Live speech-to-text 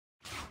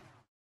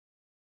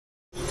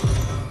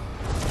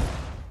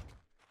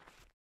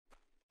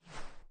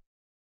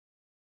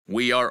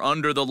We are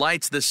under the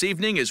lights this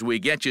evening as we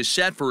get you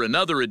set for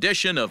another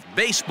edition of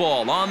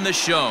Baseball on the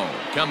Show.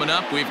 Coming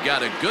up, we've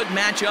got a good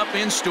matchup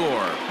in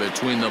store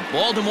between the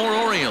Baltimore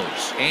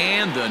Orioles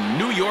and the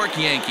New York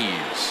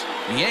Yankees.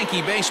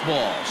 Yankee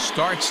baseball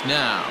starts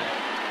now.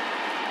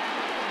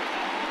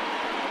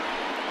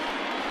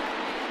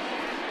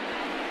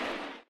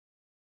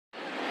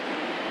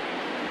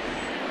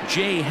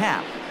 Jay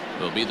Happ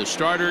will be the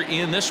starter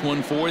in this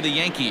one for the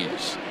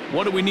Yankees.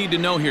 What do we need to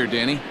know here,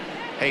 Danny?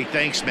 Hey,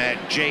 thanks,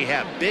 Matt. Jay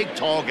Happ, big,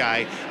 tall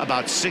guy,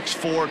 about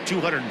 6'4",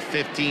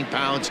 215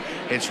 pounds.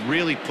 It's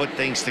really put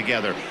things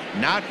together.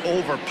 Not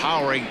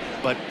overpowering,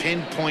 but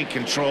pinpoint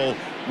control.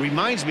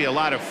 Reminds me a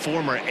lot of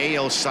former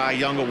AL Cy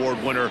Young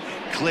Award winner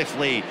Cliff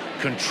Lee.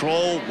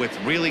 Control with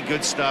really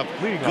good stuff,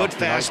 good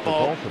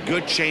fastball,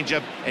 good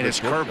changeup, and his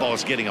curveball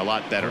is getting a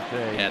lot better.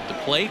 At the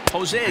plate,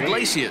 Jose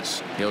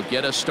Iglesias. He'll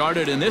get us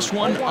started in this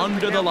one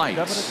under the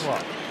lights.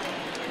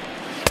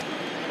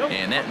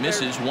 And that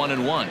misses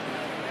 1-1.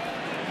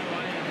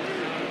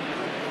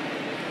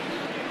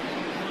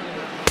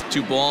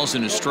 2 balls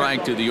and a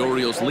strike to the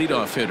Orioles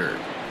leadoff hitter.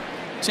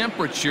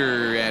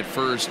 Temperature at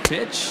first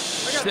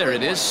pitch. There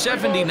it is,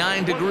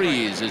 79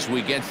 degrees as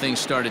we get things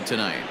started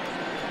tonight.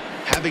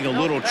 Having a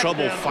little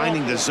trouble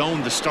finding the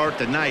zone to start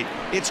the night.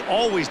 It's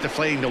always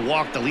deflating to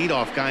walk the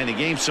leadoff guy in the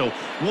game, so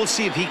we'll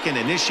see if he can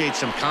initiate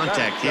some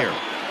contact here.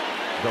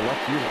 The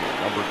left fielder,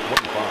 number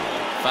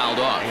 25. Fouled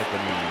off.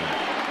 Anthony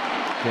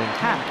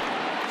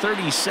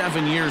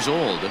 37 years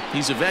old.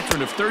 He's a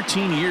veteran of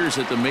 13 years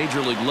at the major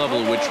league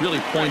level, which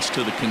really points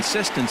to the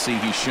consistency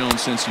he's shown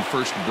since he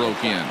first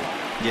broke in.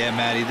 Yeah,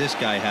 Matty, this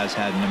guy has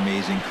had an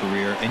amazing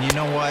career. And you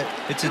know what?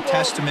 It's a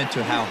testament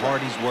to how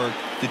hard he's worked,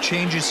 the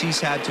changes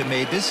he's had to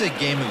make. This is a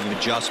game of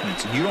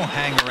adjustments, and you don't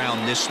hang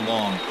around this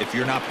long if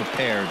you're not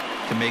prepared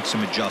to make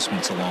some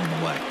adjustments along the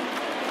way.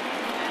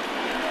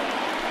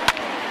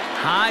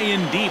 High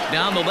and deep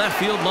down the left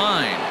field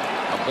line.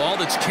 A ball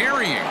that's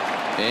carrying.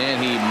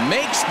 And he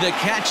makes the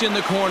catch in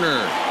the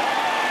corner.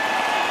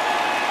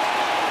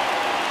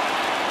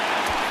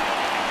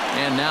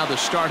 And now the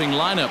starting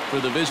lineup for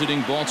the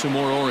visiting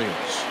Baltimore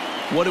Orioles.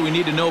 What do we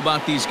need to know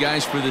about these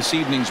guys for this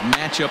evening's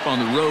matchup on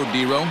the road,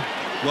 D-Row?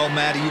 Well,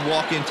 Matty, you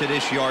walk into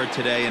this yard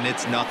today and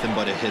it's nothing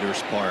but a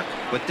hitter's park.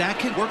 But that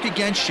can work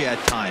against you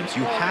at times.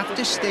 You have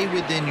to stay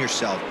within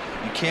yourself.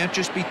 You can't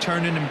just be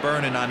turning and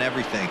burning on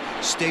everything.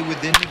 Stay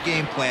within the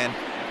game plan.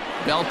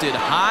 Belted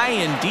high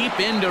and deep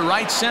into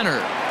right center.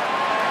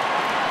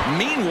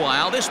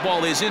 Meanwhile, this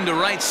ball is into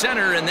right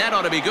center, and that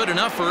ought to be good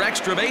enough for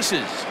extra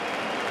bases.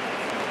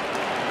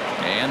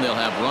 And they'll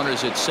have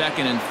runners at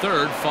second and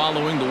third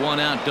following the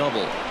one-out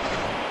double.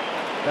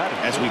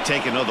 As we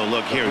take another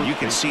look here, you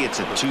can see it's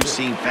a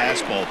two-seam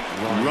fastball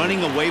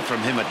running away from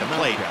him at the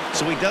plate.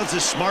 So he does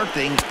this smart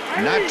thing,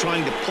 not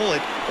trying to pull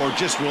it or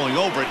just rolling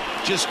over it,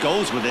 just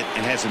goes with it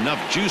and has enough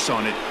juice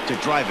on it to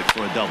drive it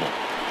for a double.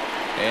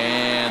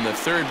 And the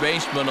third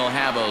baseman will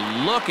have a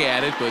look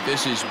at it, but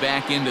this is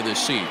back into the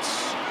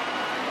seats.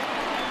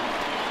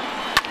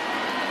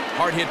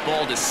 Hard hit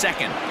ball to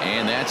second,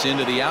 and that's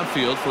into the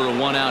outfield for a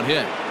one-out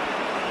hit.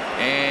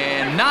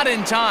 And not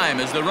in time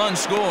as the run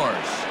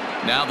scores.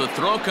 Now the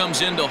throw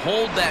comes in to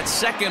hold that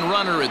second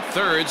runner at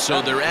third,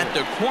 so they're at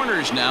the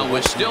corners now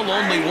with still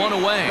only one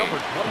away.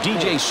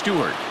 DJ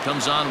Stewart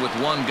comes on with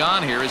one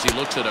gone here as he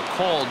looks at a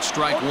called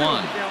strike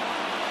one.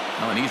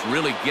 Oh, and he's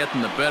really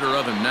getting the better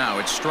of him now.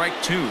 It's strike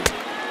 2.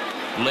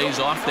 Lays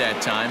off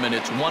that time, and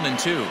it's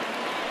 1-2.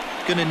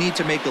 Going to need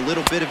to make a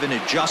little bit of an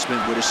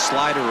adjustment with his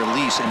slider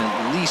release and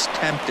at least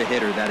tempt the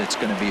hitter that it's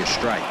going to be a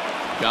strike.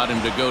 Got him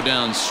to go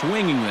down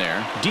swinging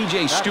there.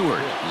 DJ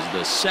Stewart is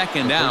the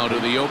second out of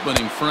the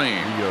opening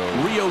frame.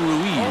 Rio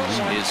Ruiz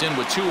is in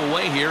with 2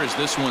 away here as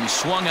this one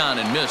swung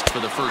on and missed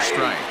for the first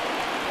strike.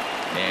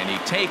 And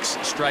he takes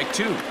strike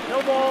 2.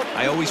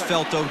 I always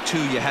felt, though,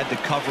 too, you had to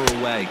cover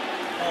away.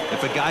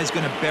 If a guy's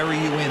going to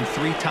bury you in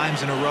 3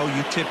 times in a row,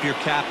 you tip your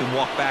cap and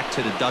walk back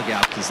to the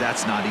dugout because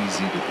that's not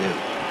easy to do.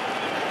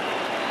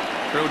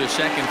 Throw to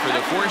second for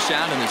the force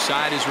out, and the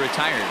side is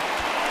retired.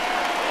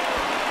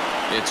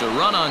 It's a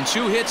run on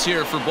 2 hits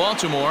here for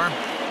Baltimore.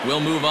 We'll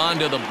move on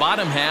to the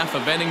bottom half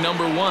of inning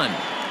number 1.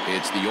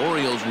 It's the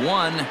Orioles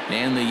 1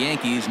 and the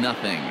Yankees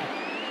nothing.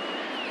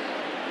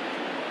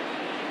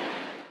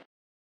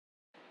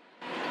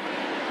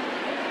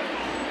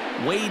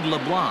 Wade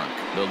LeBlanc,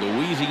 the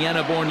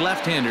Louisiana-born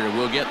left-hander,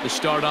 will get the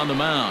start on the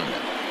mound.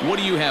 What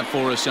do you have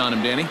for us on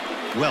him, Danny?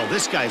 Well,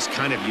 this guy's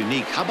kind of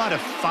unique. How about a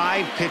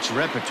 5-pitch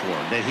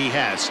repertoire that he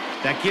has?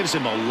 That gives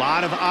him a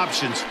lot of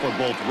options for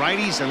both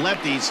righties and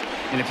lefties.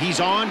 And if he's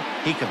on,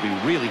 he could be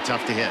really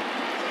tough to hit.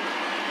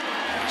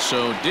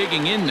 So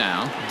digging in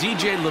now,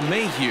 DJ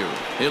LeMahieu.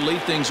 He'll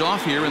lead things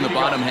off here in the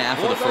bottom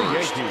half of the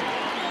first.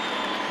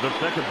 The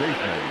second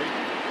baseman,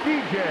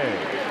 DJ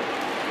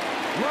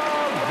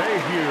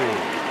LeMahieu.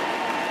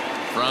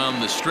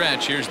 From the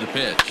stretch, here's the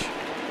pitch.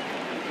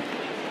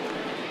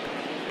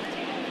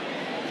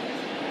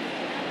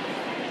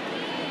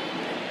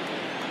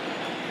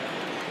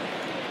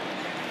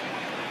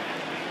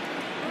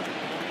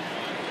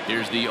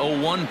 Here's the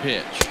 0-1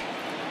 pitch.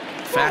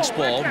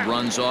 Fastball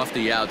runs off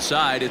the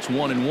outside. It's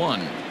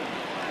 1-1.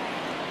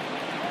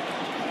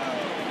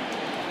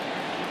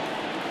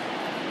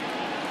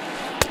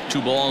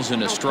 Two balls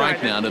and a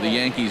strike now to the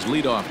Yankees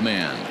leadoff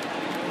man.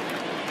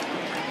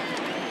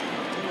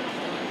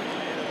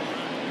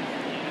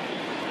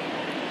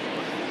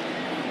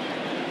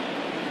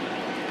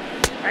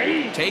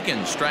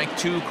 Taken, strike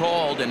two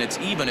called, and it's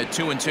even at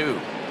 2-2.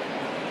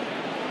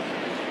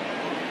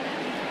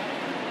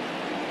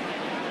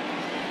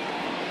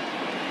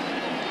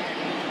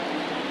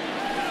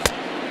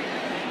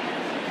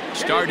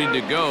 Started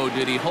to go.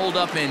 Did he hold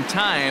up in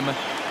time?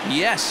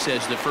 Yes,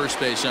 says the first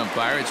base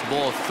umpire. It's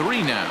ball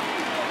 3 now.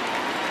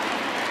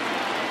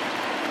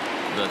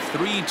 The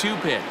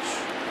 3-2 pitch.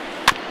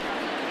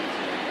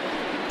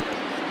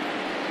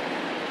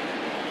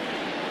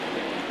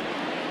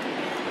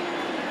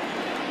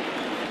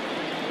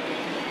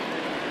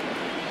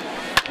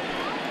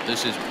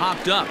 This is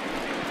popped up.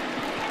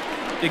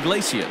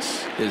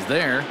 Iglesias is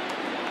there.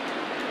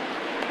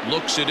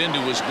 Looks it into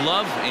his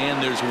glove,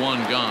 and there's one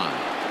gone.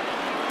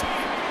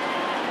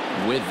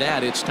 With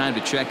that, it's time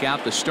to check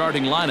out the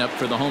starting lineup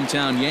for the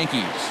hometown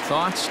Yankees.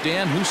 Thoughts,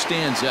 Dan? Who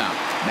stands out?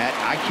 Matt,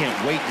 I can't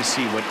wait to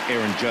see what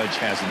Aaron Judge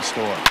has in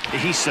store.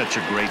 He's such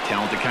a great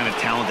talent, the kind of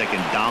talent that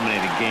can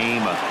dominate a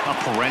game, a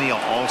perennial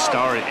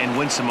all-star, and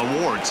win some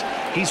awards.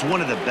 He's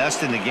one of the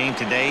best in the game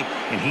today,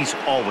 and he's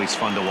always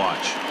fun to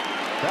watch.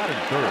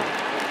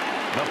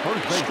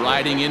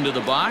 Striding into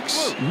the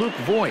box, Luke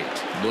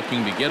Voigt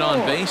looking to get on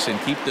base and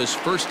keep this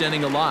first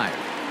inning alive.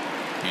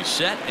 He's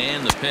set,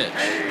 and the pitch.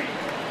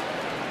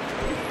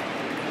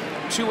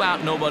 2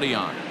 out, nobody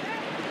on.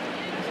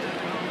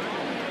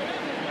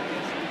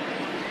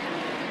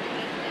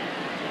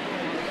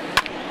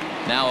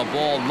 Now a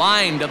ball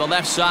lined to the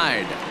left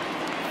side.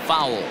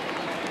 Foul.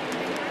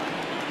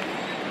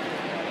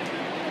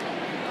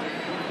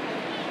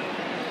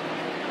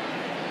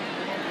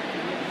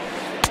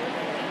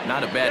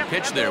 Not a bad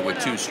pitch there with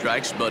 2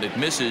 strikes, but it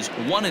misses.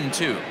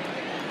 1-2.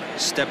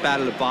 Step out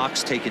of the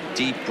box, take a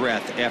deep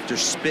breath. After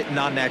spitting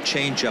on that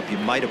changeup, you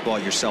might have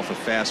bought yourself a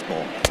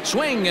fastball.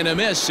 Swing and a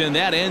miss, and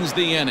that ends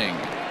the inning.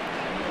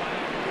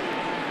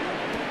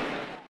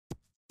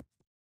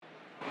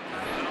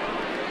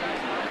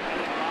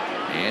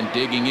 And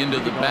digging into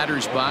the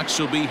batter's box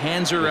will be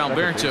Hanser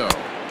Alberto.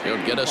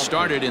 He'll get us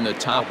started in the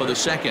top of the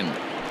second.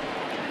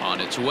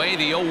 On its way,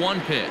 the 0-1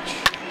 pitch.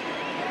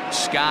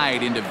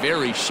 Skied into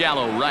very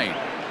shallow right.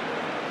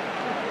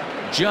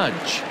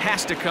 Judge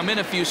has to come in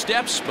a few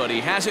steps, but he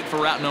has it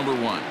for out number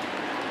 1.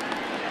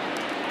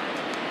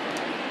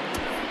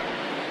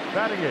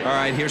 All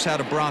right, here's how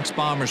the Bronx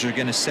Bombers are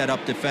going to set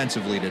up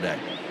defensively today.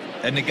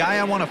 And the guy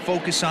I want to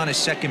focus on is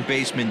second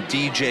baseman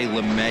DJ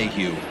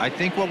LeMahieu. I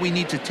think what we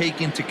need to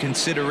take into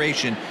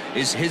consideration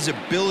is his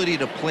ability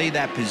to play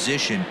that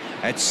position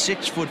at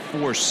 6'4",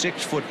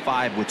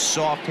 6'5", with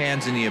soft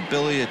hands and the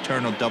ability to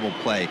turn a double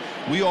play.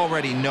 We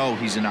already know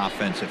he's an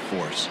offensive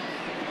force.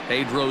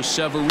 Pedro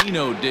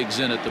Severino digs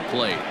in at the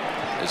plate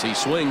as he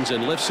swings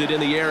and lifts it in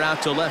the air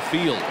out to left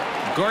field.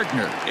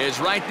 Gardner is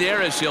right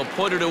there as he'll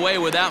put it away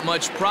without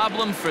much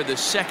problem for the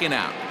second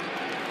out.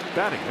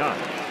 Batting 9.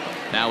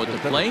 Now at the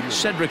plate,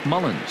 Cedric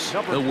Mullins.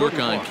 He'll work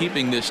on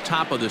keeping this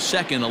top of the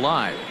second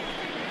alive.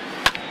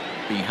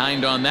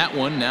 Behind on that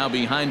one, now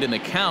behind in the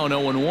count,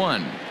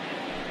 0-1.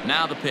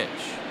 Now the pitch.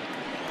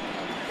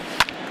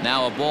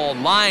 Now a ball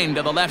lined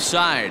to the left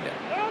side,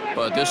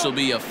 but this will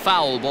be a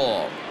foul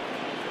ball.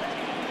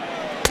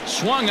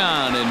 Swung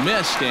on and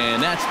missed,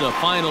 and that's the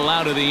final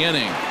out of the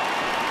inning.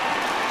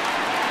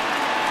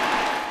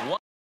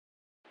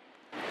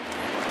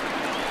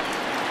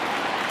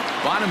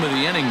 Bottom of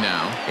the inning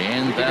now,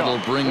 and that'll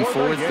bring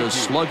forth the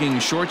slugging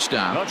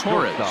shortstop,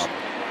 Torres.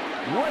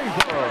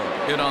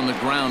 Hit on the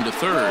ground to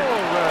third.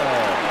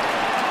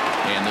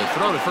 And the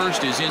throw to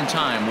first is in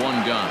time,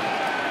 1 gone.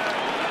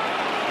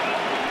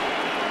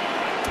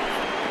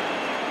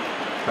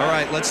 All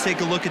right, let's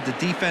take a look at the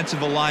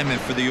defensive alignment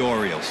for the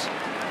Orioles.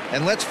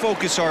 And let's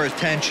focus our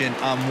attention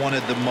on one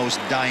of the most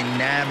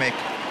dynamic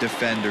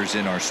defenders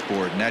in our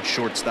sport, and that's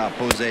shortstop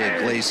Jose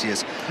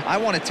Iglesias. I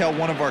want to tell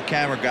one of our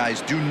camera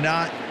guys, do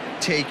not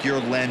take your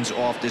lens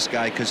off this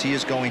guy, because he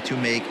is going to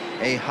make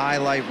a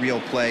highlight reel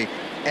play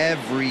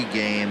every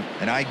game,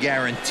 and I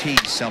guarantee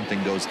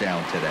something goes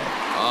down today.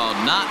 Oh,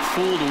 not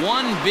fooled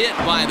one bit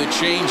by the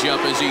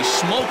changeup as he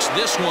smokes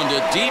this one to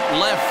deep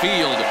left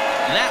field.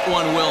 That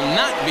one will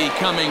not be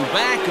coming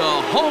back.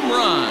 A home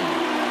run.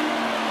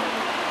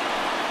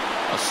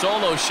 A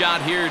solo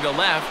shot here to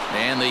left,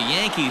 and the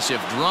Yankees have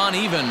drawn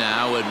even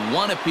now at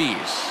 1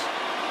 apiece.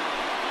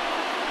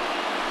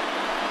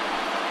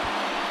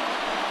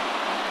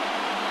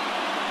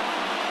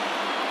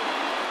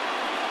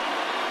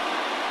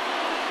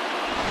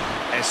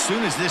 As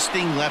soon as this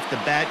thing left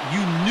the bat, you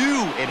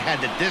knew it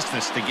had the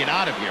distance to get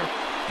out of here.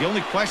 The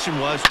only question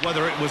was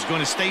whether it was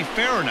going to stay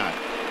fair or not.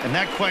 And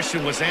that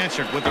question was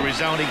answered with a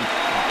resounding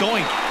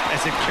doink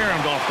as it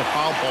caromed off the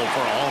foul pole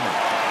for a homer.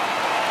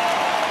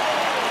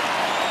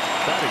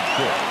 Batting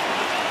 6,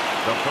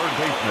 the third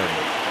baseman,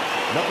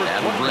 number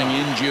 29. That'll bring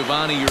in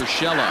Giovanni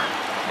Urshela.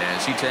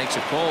 As he takes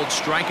a cold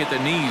strike at the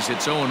knees,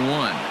 it's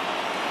 0-1.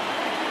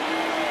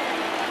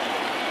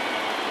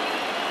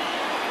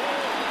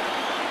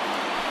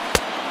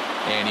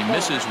 And he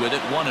misses with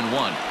it,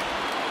 1-1.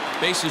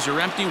 Bases are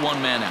empty,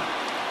 one man out.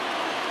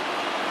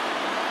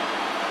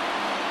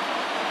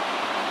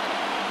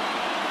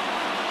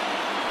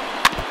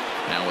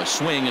 Now a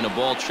swing and a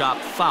ball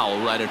chopped foul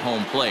right at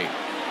home plate.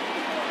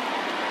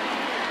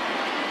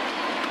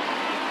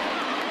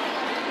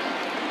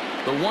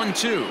 The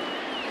 1-2.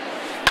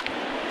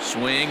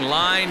 Swing,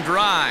 line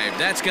drive.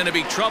 That's going to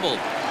be troubled.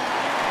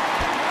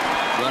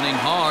 Running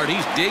hard.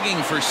 He's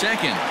digging for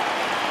second.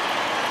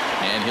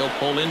 And he'll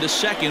pull into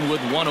second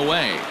with one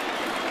away.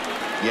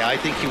 Yeah, I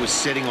think he was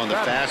sitting on the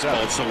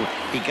fastball, so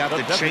he got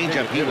the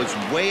changeup. He was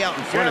way out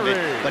in front of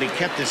it, but he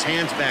kept his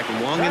hands back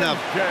long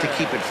enough to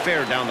keep it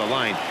fair down the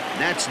line.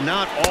 That's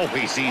not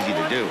always easy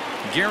to do.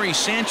 Gary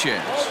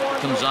Sanchez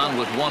comes on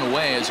with one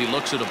away as he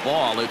looks at a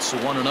ball. It's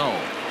 1-0.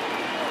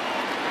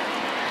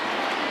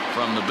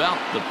 From the belt,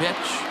 the pitch.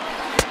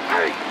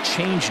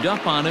 Changed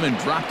up on him and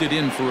dropped it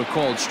in for a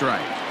called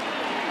strike.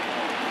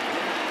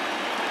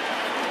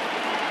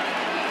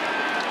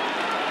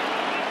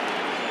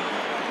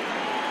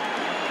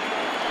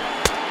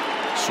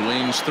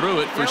 Swings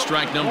through it for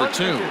strike number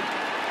 2.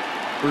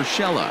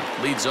 Urshela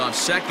leads off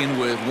second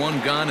with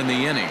one gone in the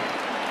inning.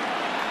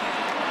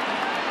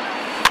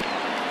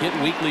 Hit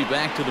weakly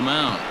back to the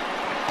mound.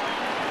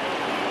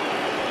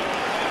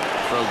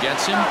 Throw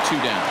gets him, 2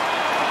 down.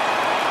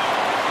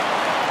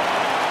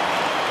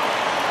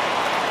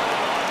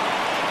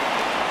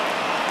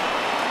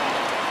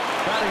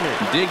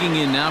 Digging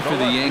in now for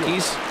the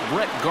Yankees,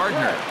 Brett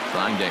Gardner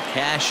trying to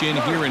cash in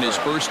here in his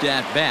first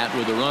at-bat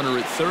with a runner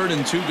at third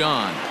and 2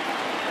 gone.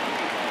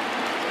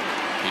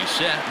 He's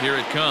set. Here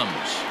it comes.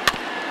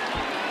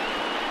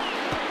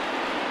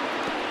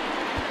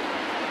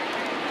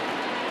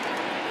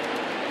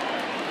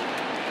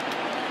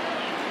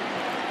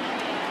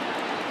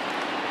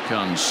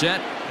 Comes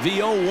set. The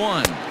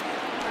 0-1.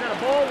 Got a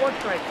ball, 1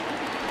 strike.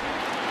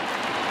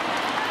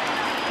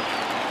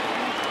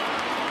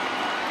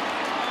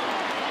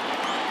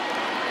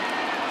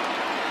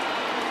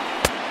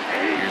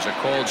 Here's a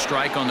called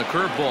strike on the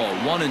curveball,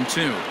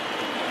 1-2.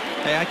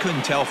 Hey, I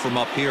couldn't tell from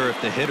up here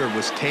if the hitter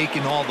was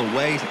taking all the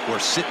way or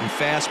sitting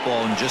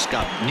fastball and just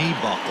got knee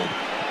buckled.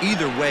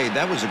 Either way,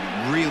 that was a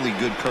really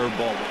good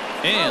curveball.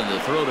 And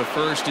the throw to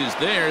first is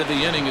there.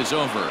 The inning is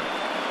over.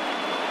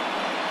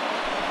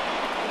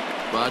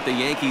 But the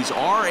Yankees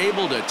are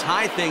able to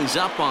tie things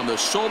up on the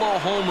solo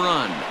home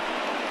run.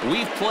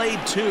 We've played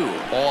 2,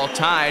 all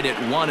tied at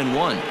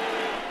 1-1.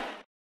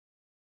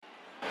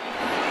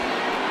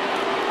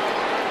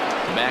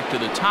 Back to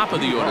the top of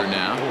the order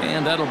now,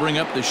 and that'll bring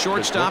up the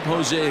shortstop,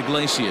 Jose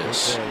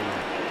Iglesias.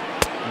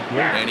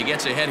 And he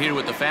gets ahead here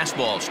with the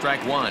fastball,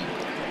 strike 1.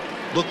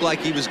 Looked like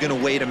he was going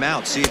to wait him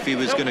out, see if he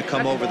was going to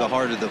come over the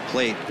heart of the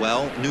plate.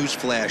 Well,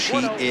 newsflash,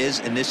 he is,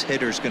 and this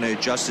hitter's going to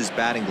adjust his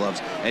batting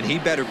gloves, and he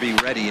better be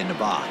ready in the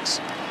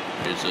box.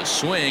 There's a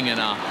swing and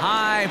a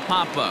high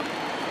pop-up.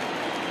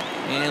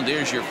 And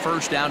there's your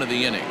first out of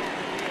the inning.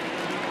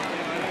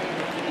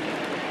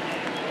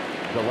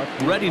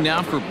 Ready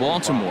now for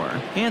Baltimore,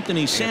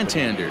 Anthony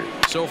Santander.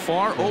 So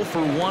far, 0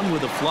 for 1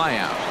 with a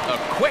flyout. A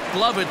quick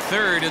glove at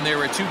third, and there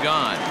are 2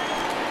 gone.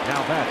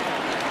 Now batting,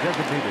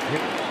 designated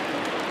hitter.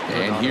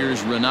 And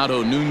here's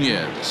Renato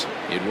Nunez.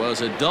 It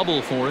was a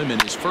double for him in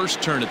his first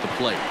turn at the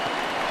plate.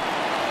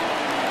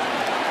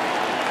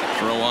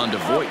 Throw on to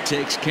Voit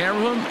takes care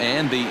of him,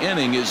 and the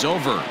inning is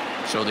over.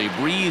 So they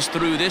breeze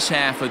through this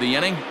half of the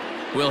inning.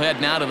 We'll head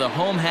now to the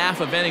home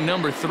half of inning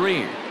number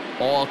 3.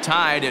 All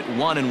tied at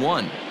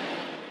 1-1.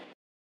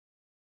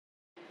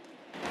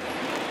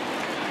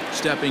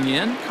 Stepping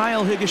in,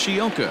 Kyle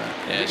Higashioka,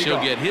 as he'll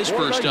get his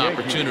first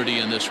opportunity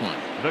in this one.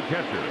 The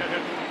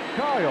catcher,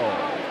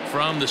 Kyle.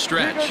 From the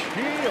stretch.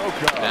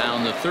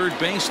 Down the third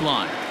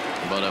baseline.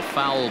 But a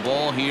foul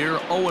ball here,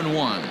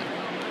 0-1.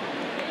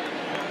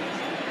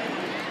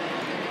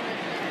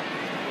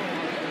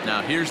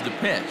 Now here's the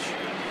pitch.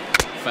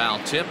 Foul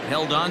tip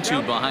held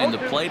onto behind the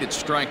plate at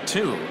strike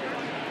 2.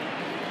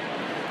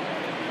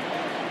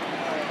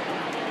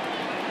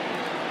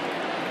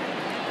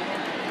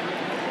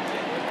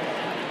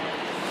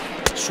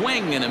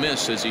 Swing and a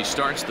miss as he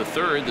starts the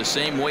third the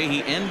same way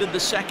he ended the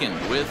second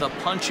with a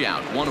punch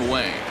out, 1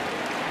 away.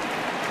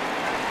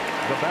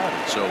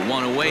 So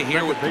 1 away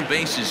here with the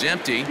bases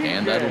empty,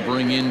 and that'll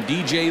bring in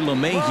DJ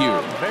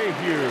LeMahieu.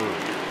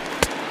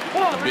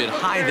 A bit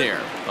high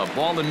there, a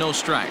ball and no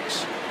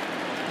strikes.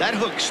 That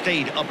hook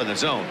stayed up in the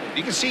zone.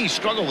 You can see he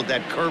struggled with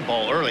that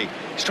curveball early.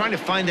 He's trying to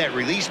find that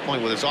release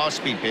point with his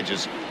off-speed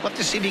pitches. We'll have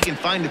to see if he can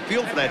find the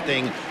feel for that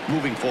thing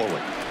moving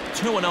forward.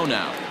 2-0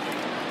 now.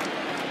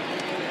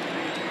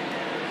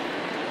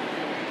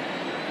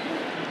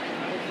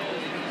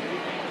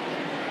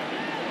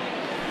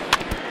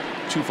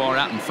 Too far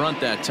out in front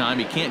that time.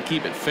 He can't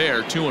keep it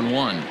fair.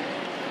 2-1.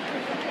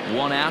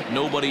 1 out,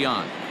 nobody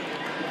on.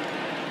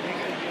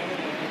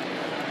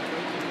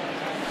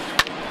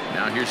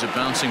 Now here's a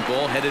bouncing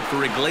ball headed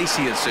for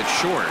Iglesias at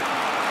short.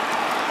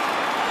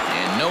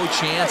 no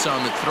chance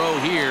on the throw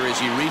here as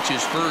he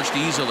reaches first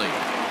easily.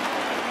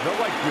 The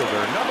right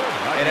fielder, number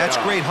 99. Hey, that's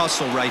great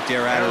hustle right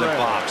there out of the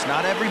box.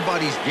 Not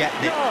everybody's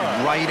getting it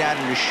right out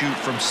of the chute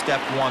from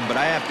step one, but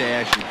I have to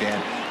ask you,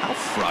 Dan, how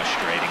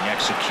frustrating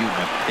executing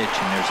a pitch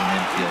and there's an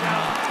infield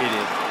knock. It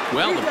is.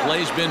 Well, the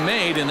play's been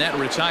made, and that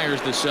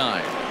retires the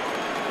side.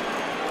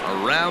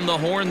 Around the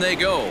horn they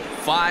go.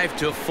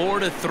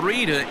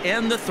 5-4-3 to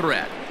end the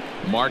threat.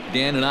 Mark,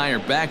 Dan, and I are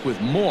back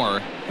with more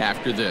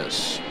after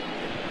this.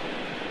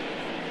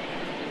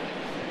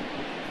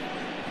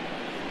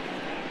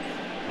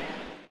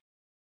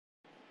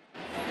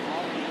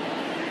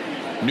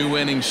 New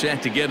inning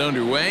set to get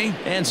underway,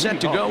 and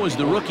set to go is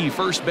the rookie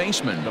first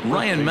baseman,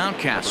 Ryan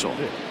Mountcastle.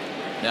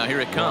 Now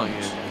here it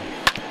comes.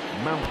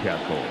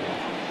 Mountcastle.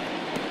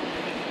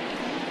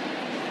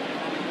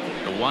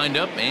 The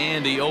windup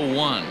and the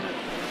 0-1.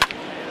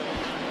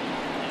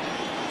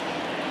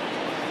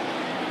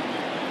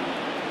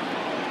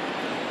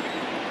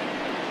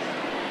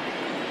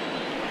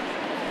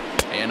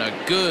 And a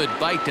good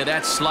bite to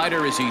that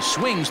slider as he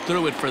swings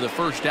through it for the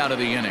first out of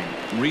the inning.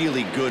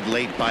 Really good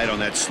late bite on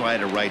that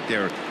slider right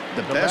there.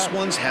 The best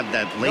ones have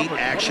that late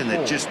action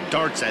that just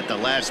darts at the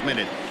last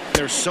minute.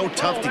 They're so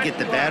tough to get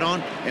the bat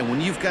on, and when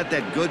you've got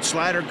that good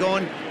slider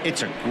going,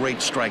 it's a great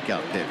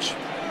strikeout pitch.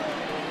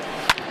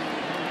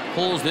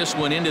 Pulls this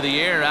one into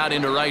the air out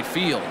into right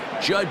field.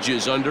 Judge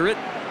is under it.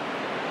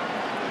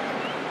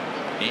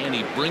 And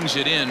he brings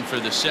it in for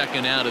the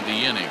second out of the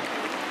inning.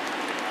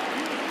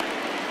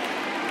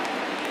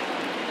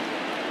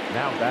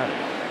 Now batting,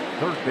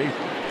 third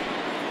baseman.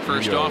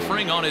 First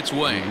offering on its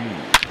way.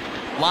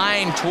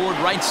 Line toward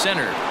right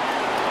center.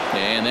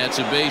 And that's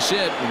a base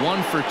hit.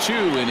 1 for 2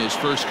 in his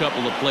first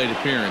couple of plate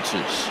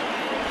appearances.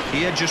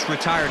 He had just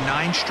retired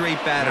 9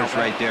 straight batters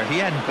right there. He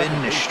hadn't been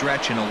in this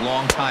stretch in a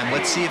long time.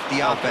 Let's see if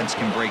the offense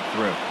can break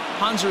through.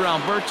 Hanser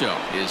Alberto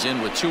is in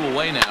with 2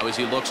 away now as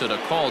he looks at a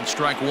called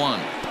strike 1.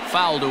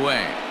 Fouled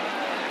away.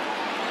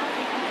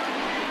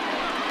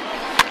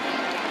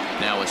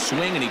 Now a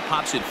swing, and he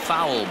pops it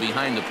foul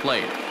behind the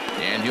plate.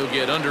 And he'll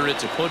get under it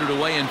to put it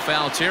away in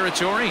foul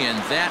territory,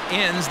 and that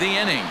ends the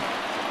inning.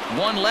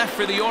 1 left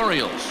for the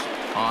Orioles.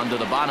 On to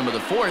the bottom of the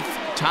 4th,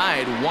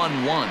 tied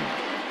 1-1.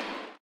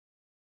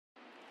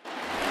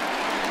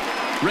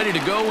 Ready to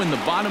go in the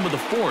bottom of the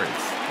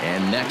 4th.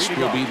 And next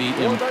will be the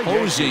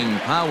imposing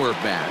power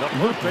bat,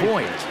 Luke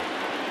Voigt.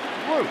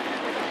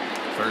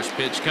 First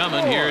pitch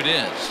coming, here it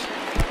is.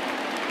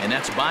 And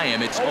that's by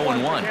him, it's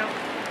 0-1.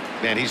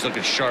 Man, he's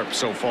looking sharp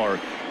so far.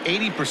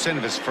 80%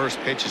 of his first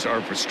pitches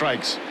are for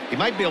strikes. He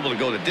might be able to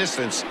go the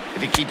distance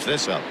if he keeps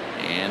this up.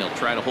 And he'll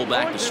try to hold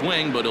back the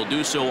swing, but he'll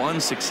do so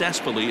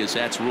unsuccessfully as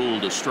that's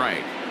ruled a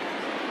strike.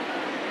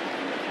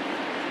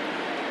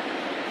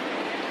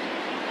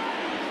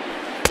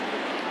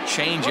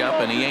 Change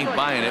up, and he ain't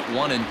buying it.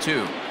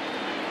 1-2.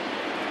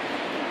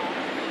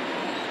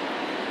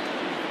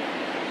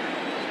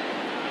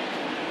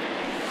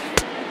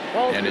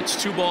 And it's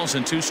 2 balls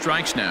and 2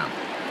 strikes now.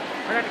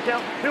 I got to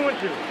count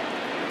 2-2.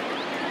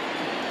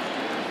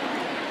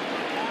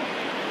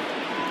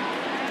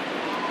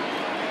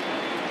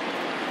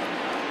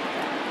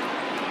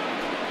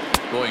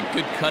 Boy,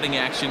 good cutting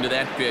action to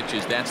that pitch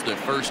as that's the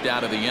first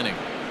out of the inning.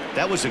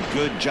 That was a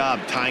good job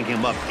tying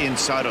him up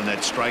inside on that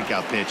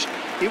strikeout pitch.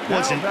 It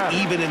wasn't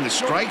even in the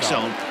strike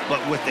zone,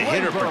 but with the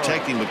hitter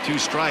protecting with 2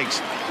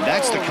 strikes,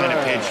 that's the kind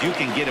of pitch you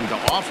can get him to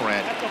offer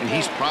at, and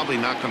he's probably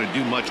not going to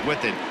do much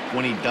with it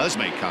when he does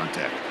make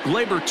contact.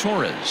 Gleyber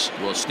Torres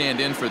will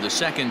stand in for the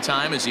second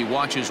time as he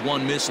watches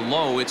one miss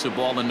low. It's a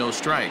ball and no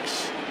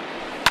strikes.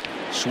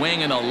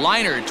 Swing and a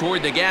liner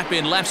toward the gap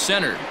in left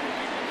center.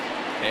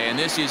 And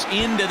this is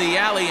into the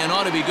alley and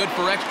ought to be good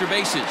for extra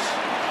bases.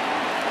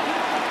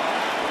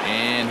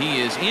 And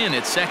he is in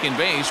at second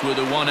base with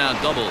a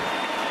 1-out double.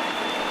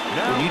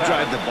 When you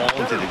drive the ball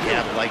into the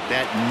gap like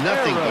that,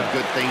 nothing but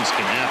good things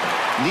can happen.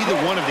 Neither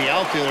one of the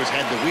outfielders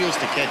had the wheels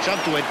to catch up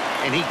to it,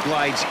 and he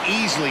glides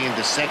easily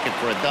into second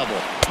for a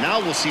double. Now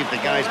we'll see if the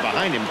guys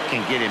behind him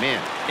can get him in.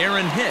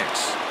 Aaron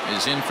Hicks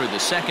is in for the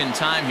second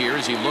time here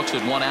as he looks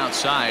at one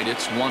outside.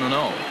 It's 1-0.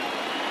 A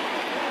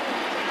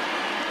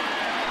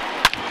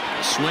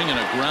swing and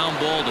a ground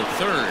ball to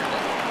third.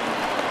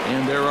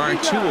 And there are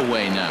 2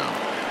 away now.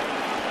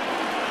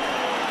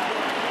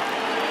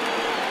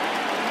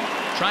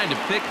 Trying to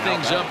pick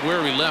things up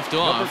where we left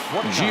off.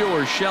 Gio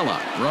Urshela,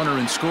 runner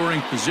in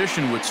scoring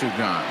position with 2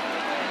 gone.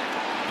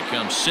 He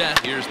comes set.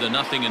 Here's the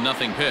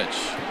 0-0 pitch.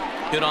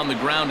 Hit on the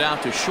ground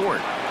out to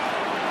short.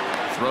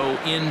 Throw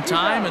in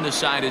time, and the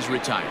side is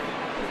retired.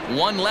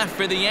 1 left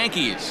for the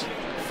Yankees.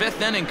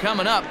 5th inning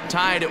coming up,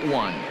 tied at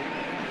 1.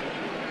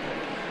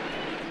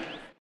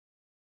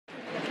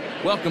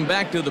 Welcome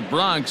back to the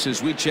Bronx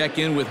as we check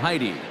in with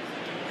Heidi.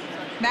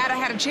 Matt, I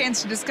had a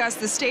chance to discuss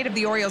the state of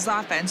the Orioles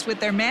offense with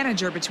their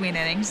manager between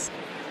innings.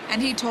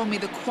 and he told me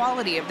the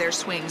quality of their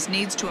swings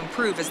needs to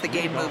improve as the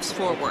game moves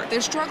forward.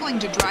 They're struggling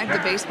to drive the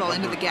baseball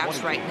into the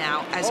gaps right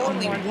now, as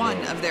only one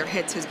of their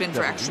hits has been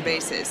for extra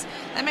bases.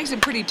 That makes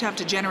it pretty tough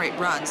to generate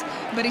runs,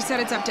 but he said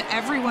it's up to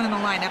everyone in the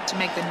lineup to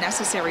make the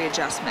necessary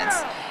adjustments.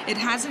 It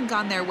hasn't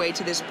gone their way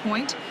to this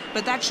point,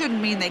 but that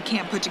shouldn't mean they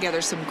can't put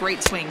together some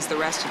great swings the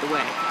rest of the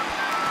way.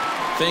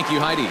 Thank you,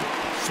 Heidi.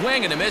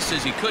 Swing and a miss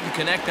as he couldn't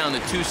connect on the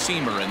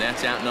two-seamer, and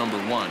that's out number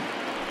one.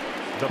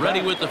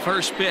 Ready with the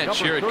first pitch.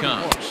 Here it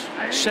comes.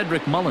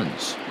 Cedric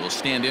Mullins will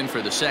stand in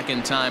for the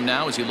second time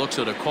now as he looks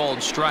at a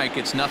called strike.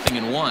 It's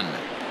 0-1.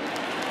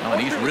 Oh,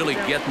 and he's really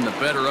getting the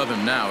better of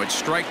him now. It's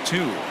strike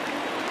two.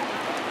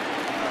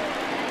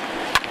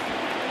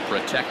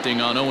 Protecting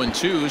on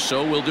 0-2,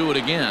 so we'll do it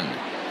again.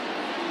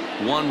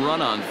 1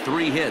 run on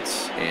 3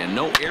 hits, and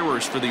no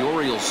errors for the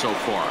Orioles so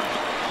far.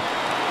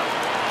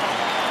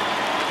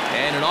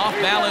 And an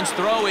off-balance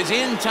throw is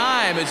in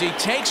time as he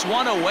takes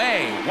one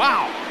away.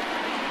 Wow!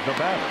 The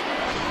batter,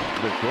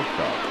 the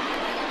shortstop,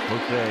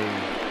 Jose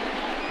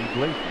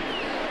Iglesias.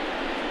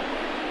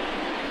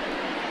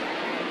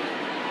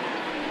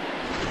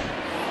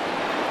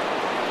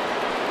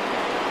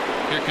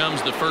 Here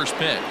comes the first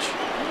pitch.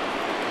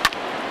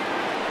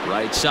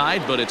 Right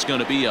side, but it's going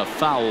to be a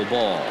foul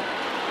ball.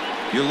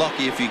 You're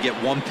lucky if you get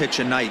one pitch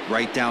a night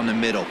right down the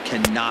middle.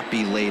 Cannot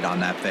be late on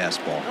that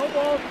fastball. No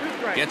ball, 2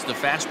 strikes. Gets the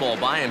fastball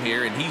by him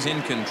here, and he's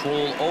in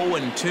control.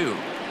 0-2.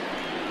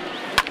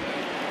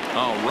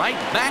 Oh, right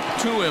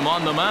back to him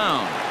on the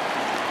mound.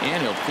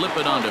 And he'll flip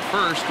it onto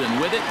first, and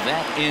with it,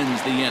 that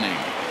ends the inning.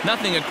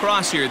 Nothing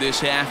across here this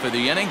half of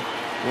the inning.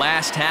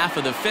 Last half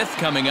of the 5th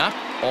coming up,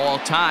 all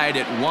tied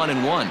at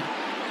 1-1.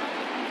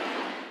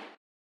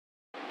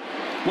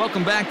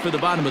 Welcome back for the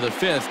bottom of the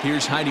 5th.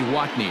 Here's Heidi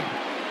Watney.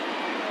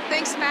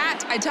 Thanks,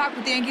 Matt. I talked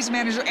with Yankees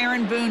manager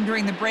Aaron Boone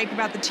during the break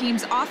about the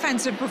team's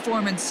offensive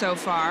performance so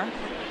far,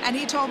 and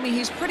he told me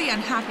he's pretty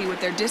unhappy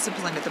with their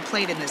discipline at the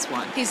plate in this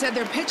one. He said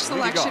their pitch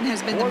selection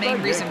has been the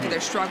main reason for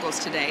their struggles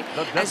today,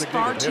 as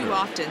far too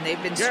often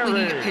they've been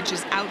swinging at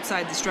pitches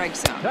outside the strike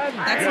zone.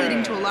 That's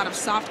leading to a lot of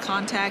soft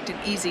contact and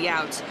easy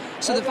outs,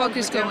 so the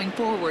focus going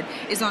forward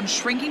is on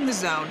shrinking the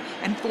zone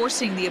and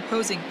forcing the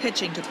opposing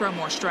pitching to throw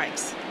more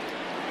strikes.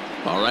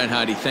 All right,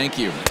 Heidi, thank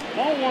you.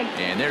 Ball 1.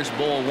 And there's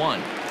ball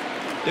 1.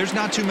 There's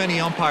not too many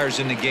umpires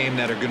in the game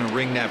that are going to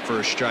ring that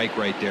first strike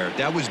right there.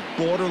 That was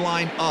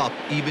borderline up,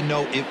 even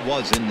though it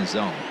was in the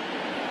zone.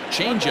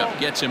 Changeup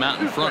gets him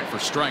out in front for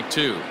strike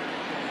 2.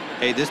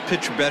 Hey, this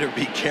pitcher better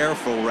be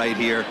careful right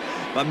here.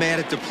 My man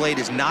at the plate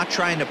is not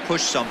trying to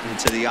push something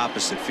to the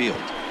opposite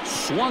field.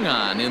 Swung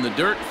on in the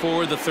dirt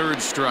for the 3rd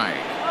strike.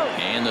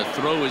 And the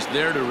throw is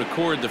there to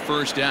record the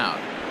first out.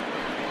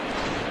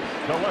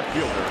 The left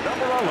fielder,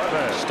 number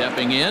 11.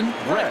 Stepping in,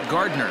 Brett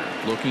Gardner,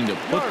 looking to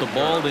put the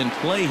ball in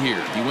play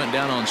here. He went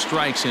down on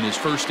strikes in his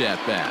first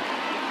at-bat.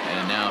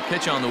 And now a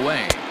pitch on the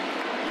way.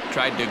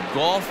 Tried to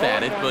golf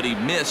at it, but he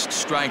missed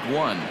strike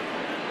 1.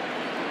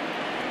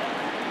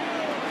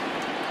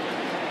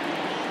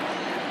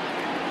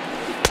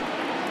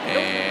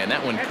 And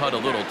that one cut a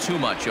little too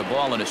much. A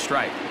ball and a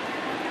strike.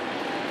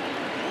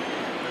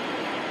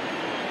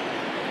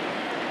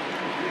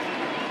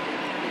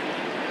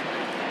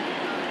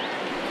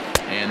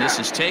 And this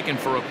is taken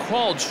for a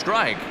called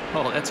strike.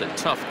 Oh, that's a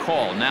tough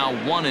call. Now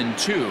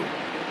 1-2.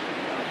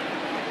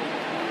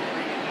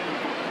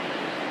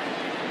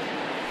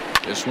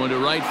 This one to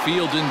right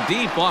field and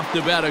deep off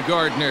the bat of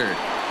Gardner.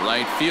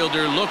 Right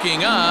fielder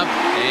looking up,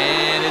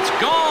 and it's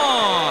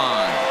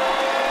gone.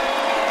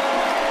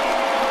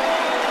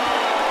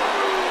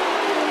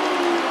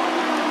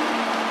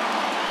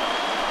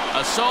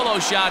 A solo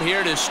shot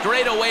here to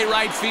straightaway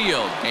right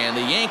field, and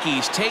the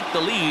Yankees take the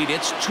lead.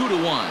 It's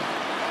 2-1.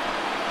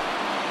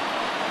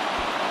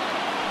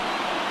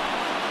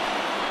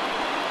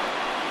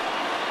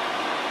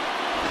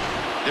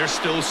 There's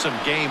still some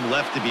game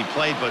left to be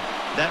played, but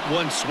that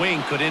one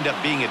swing could end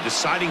up being a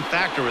deciding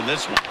factor in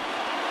this one.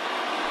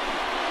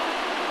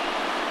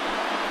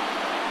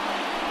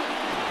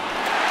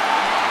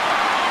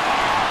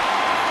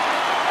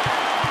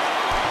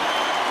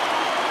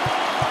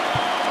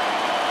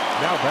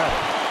 Now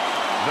batting,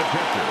 the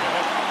pitcher,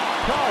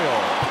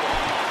 Kyle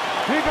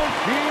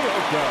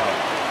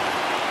Higashioka.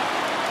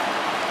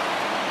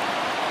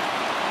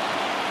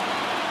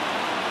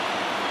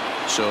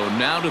 So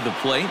now to the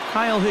plate,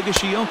 Kyle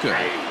Higashioka,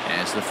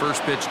 as the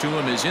first pitch to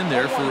him is in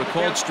there for a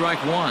called strike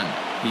 1.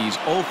 He's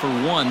 0 for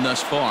 1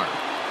 thus far.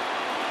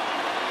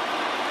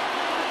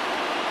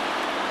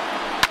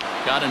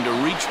 Got him to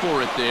reach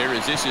for it there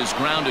as this is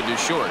grounded to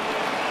short.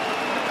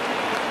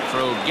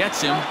 Throw gets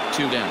him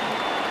 2 down.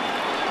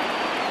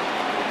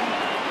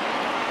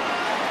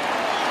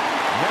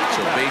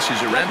 So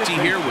bases are empty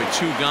here with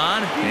 2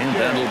 gone, and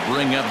that'll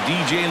bring up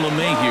DJ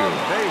LeMahieu.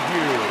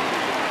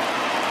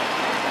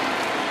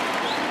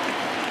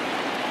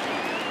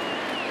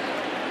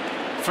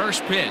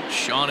 First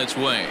pitch on its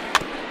way.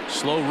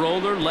 Slow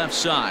roller left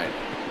side.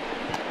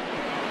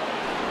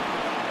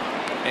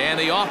 And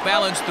the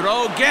off-balance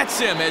throw gets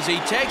him as he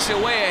takes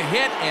away a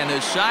hit, and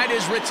his side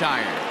is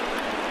retired.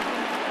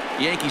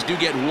 Yankees do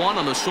get one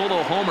on the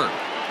solo homer.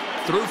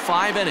 Through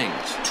 5 innings,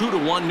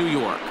 2-1 New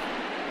York.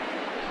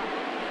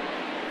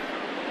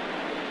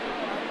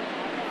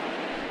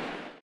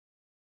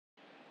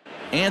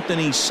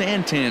 Anthony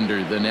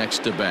Santander the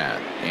next to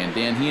bat. And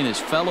Dan, he and his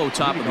fellow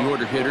top of the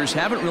order hitters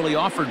haven't really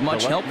offered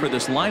much help for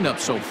this lineup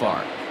so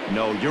far.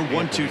 No, your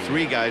 1, 2,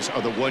 3 guys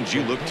are the ones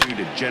you look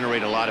to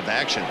generate a lot of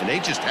action, and they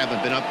just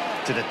haven't been up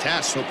to the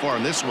task so far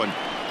in this one.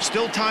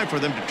 Still time for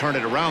them to turn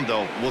it around,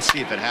 though. We'll see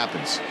if it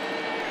happens.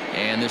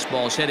 And this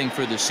ball's heading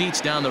for the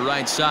seats down the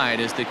right side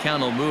as the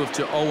count will move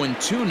to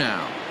 0-2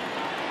 now.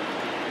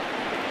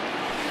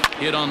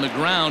 Hit on the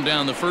ground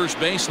down the first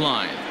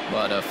baseline,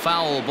 but a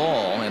foul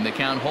ball, and the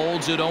count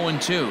holds at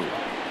 0-2.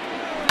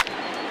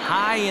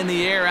 High in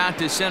the air out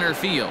to center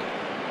field.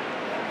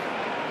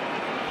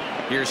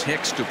 Here's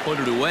Hicks to put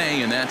it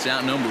away, and that's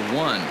out number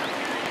 1.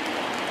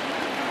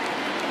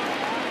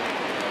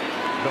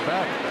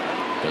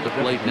 To the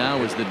plate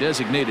now is the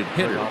designated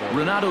hitter,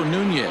 Renato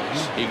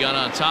Nunez. He got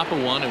on top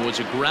of one and was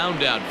a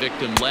ground out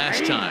victim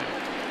last time.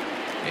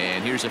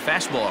 And here's a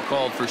fastball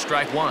called for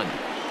strike 1.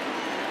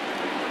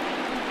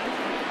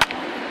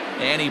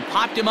 And he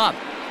popped him up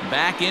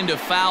back into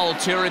foul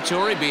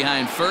territory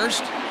behind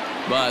first,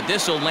 but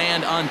this will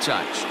land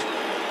untouched.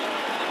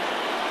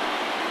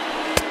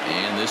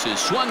 And this is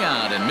swung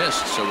out and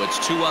missed, so it's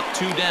 2 up,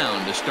 2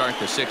 down to start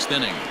the 6th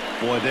inning.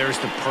 Boy, there's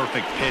the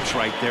perfect pitch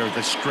right there,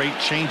 the straight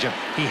changeup.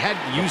 He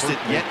hadn't used it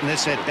yet in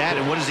this at bat,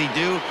 and what does he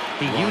do?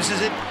 He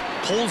uses it,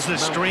 pulls the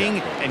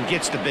string, and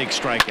gets the big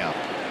strikeout.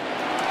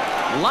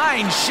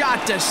 Line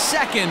shot to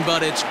second,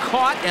 but it's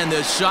caught, and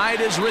the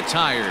side is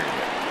retired.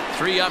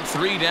 3 up,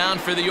 3 down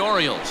for the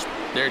Orioles.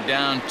 They're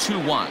down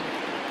 2-1.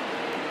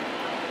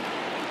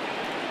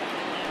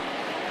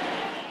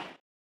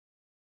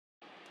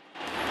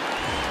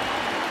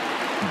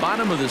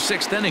 Bottom of the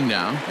 6th inning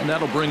now, and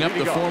that'll bring up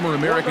the former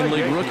American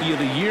League Rookie of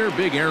the Year,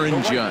 Big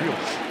Aaron Judge.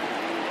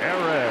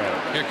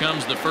 Here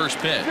comes the first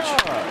pitch.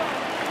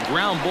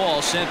 Ground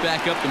ball sent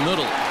back up the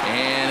middle,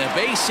 and a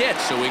base hit,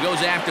 so he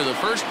goes after the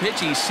first pitch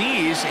he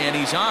sees, and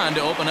he's on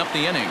to open up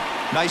the inning.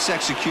 Nice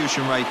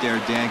execution right there,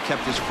 Dan.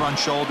 Kept his front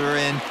shoulder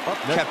in,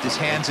 kept his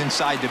hands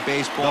inside the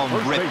baseball,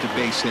 and ripped the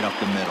base hit up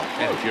the middle.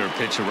 And if you're a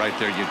pitcher right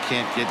there, you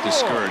can't get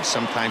discouraged.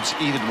 Sometimes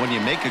even when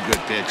you make a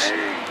good pitch,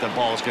 the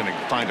ball's going to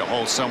find a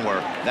hole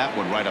somewhere. That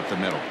one right up the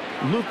middle.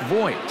 Luke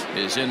Voigt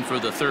is in for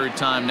the 3rd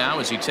time now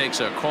as he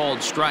takes a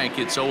called strike.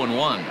 It's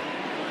 0-1.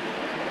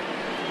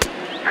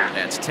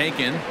 That's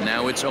taken.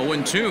 Now it's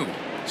 0-2.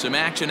 Some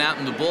action out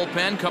in the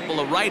bullpen. Couple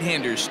of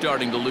right-handers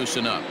starting to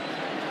loosen up.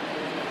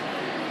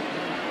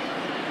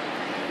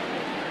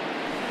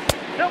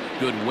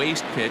 Good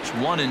waist pitch,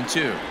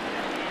 1-2.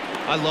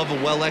 I love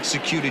a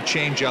well-executed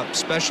changeup,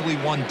 especially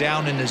one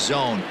down in the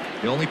zone.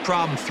 The only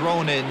problem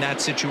throwing it in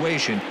that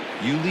situation,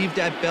 you leave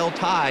that belt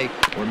high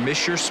or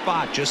miss your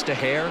spot just a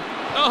hair.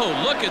 Oh,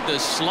 look at the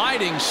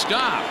sliding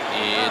stop.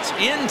 It's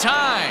in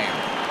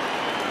time.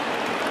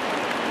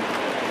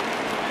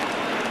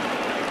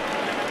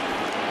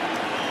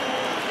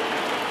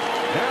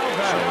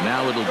 So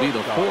now it'll be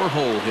the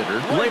 4-hole hitter,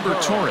 Gleyber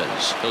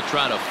Torres. He'll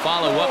try to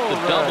follow up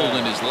the double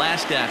in his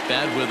last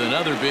at-bat with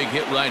another big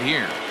hit right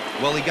here.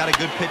 Well, he got a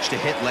good pitch to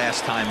hit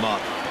last time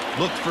up.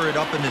 Looked for it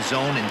up in the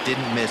zone and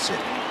didn't miss it.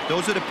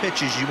 Those are the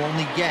pitches you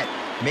only get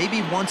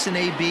maybe once in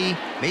AB,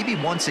 maybe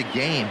once a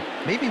game,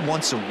 maybe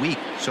once a week.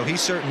 So he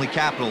certainly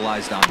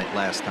capitalized on it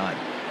last time.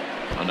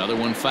 Another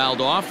one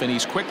fouled off, and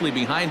he's quickly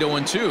behind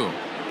 0-2.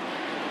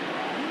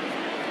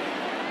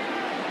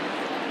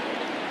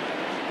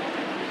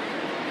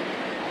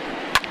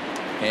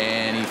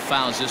 And he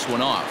fouls this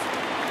one off.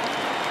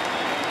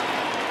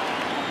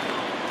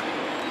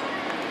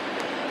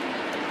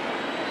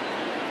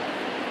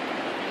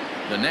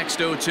 The next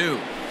 0-2.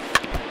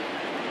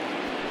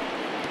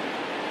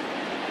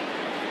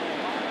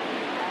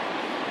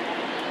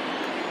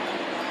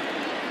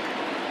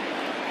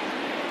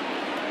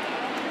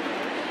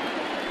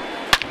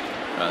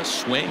 A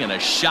swing and a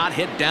shot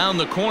hit down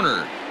the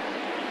corner.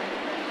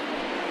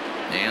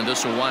 And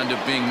this will wind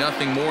up being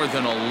nothing more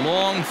than a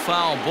long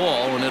foul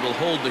ball, and it'll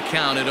hold the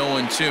count at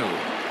 0-2.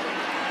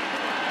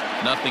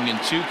 Nothing in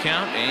 2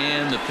 count,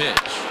 and the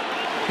pitch.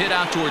 Hit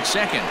out towards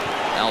second.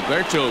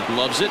 Alberto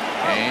gloves it,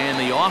 and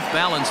the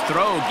off-balance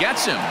throw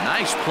gets him.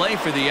 Nice play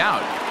for the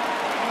out.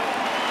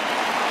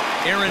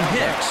 Aaron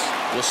Hicks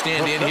will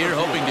stand in here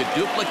hoping to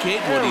duplicate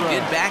what he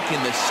did back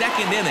in the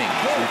 2nd inning.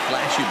 We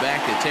flash you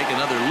back to take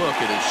another look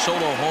at his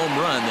solo home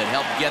run that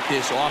helped get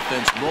this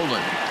offense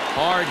rolling.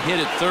 Hard hit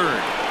at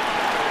 3rd.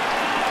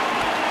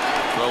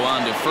 Throw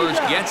on to first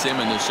gets him,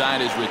 and the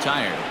side is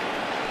retired.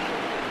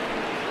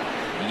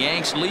 The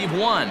Yanks leave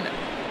 1.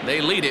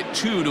 They lead it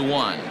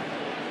 2-1.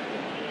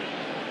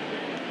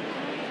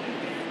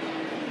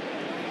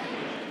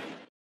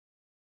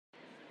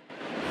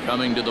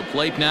 Coming to the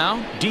plate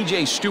now,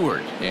 DJ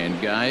Stewart. And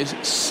guys,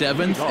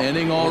 7th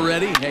inning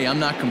already. Hey, I'm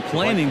not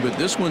complaining, but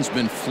this one's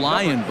been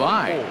flying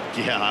by.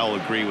 Yeah, I'll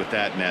agree with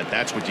that, Matt.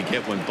 That's what you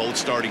get when both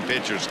starting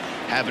pitchers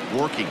have it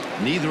working.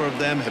 Neither of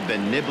them have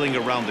been nibbling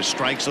around the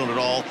strike zone at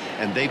all,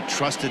 and they've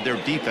trusted their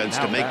defense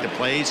to make the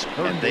plays,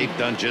 and they've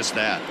done just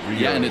that.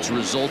 Yeah, and it's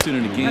resulted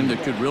in a game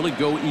that could really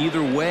go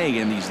either way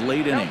in these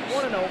late innings.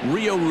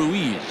 Rio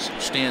Ruiz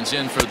stands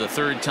in for the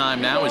 3rd time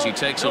now as he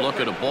takes a look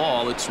at a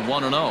ball. It's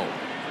 1-0.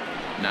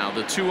 Now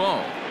the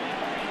 2-0.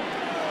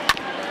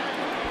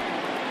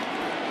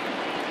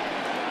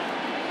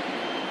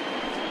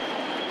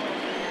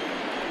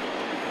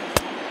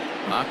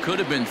 Could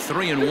have been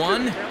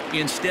 3-1.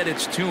 Instead,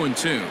 it's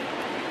 2-2.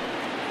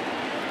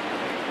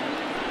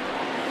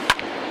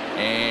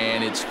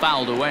 And it's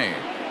fouled away.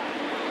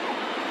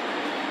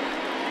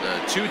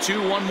 The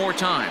 2-2 one more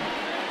time.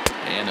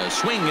 And a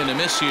swing and a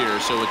miss here,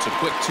 so it's a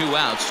quick 2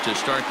 outs to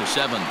start the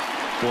 7th.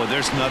 Boy,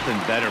 there's nothing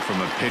better from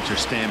a pitcher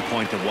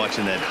standpoint than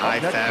watching that high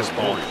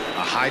fastball,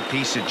 a high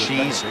piece of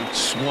cheese,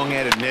 swung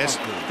at and missed.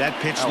 That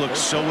pitch looks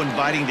so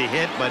inviting to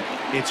hit, but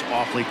it's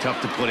awfully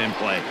tough to put in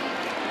play.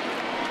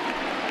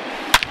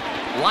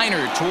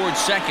 Liner towards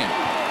second.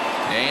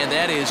 And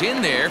that is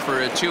in there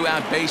for a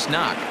 2-out base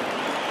knock.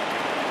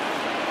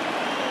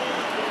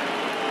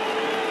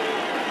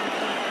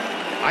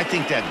 I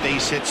think that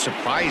base hit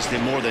surprised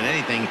him more than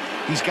anything.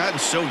 He's gotten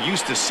so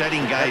used to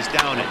setting guys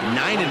down at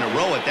 9 in a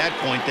row at that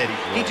point that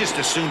he just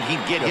assumed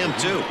he'd get him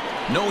too.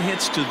 No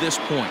hits to this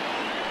point.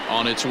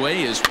 On its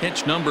way is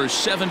pitch number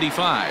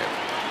 75.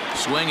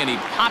 Swing and he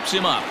pops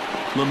him up.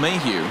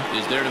 LeMahieu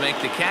is there to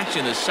make the catch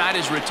and the side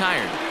is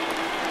retired.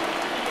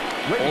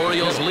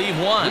 Orioles leave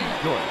one.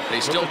 They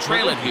still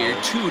trail it here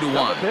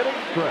 2-1.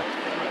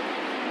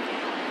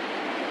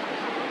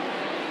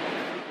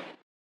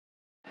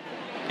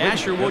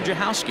 Asher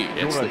Wojciechowski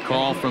gets the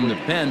call from the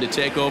pen to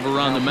take over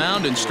on the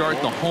mound and start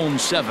the home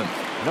 7th.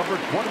 Number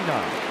 29,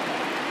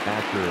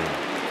 Asher.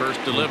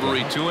 First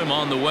delivery to him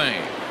on the way.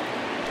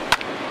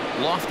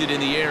 Lofted in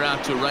the air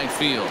out to right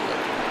field.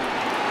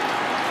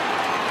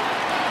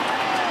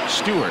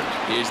 Stewart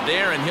is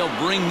there and he'll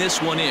bring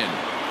this one in.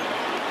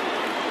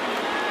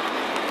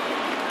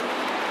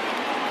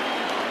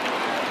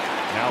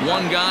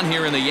 One gone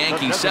here in the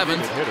Yankee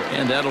 7th,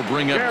 and that'll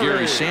bring up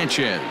Gary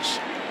Sanchez.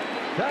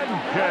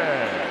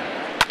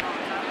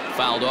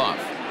 Fouled off.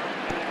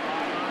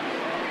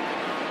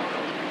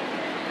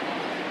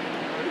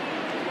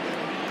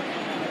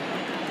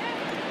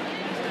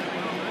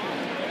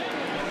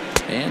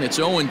 And it's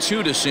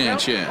 0-2 to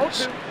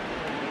Sanchez.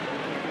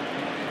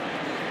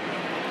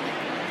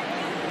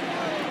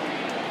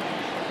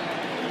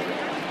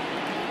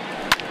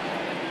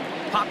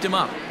 Popped him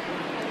up.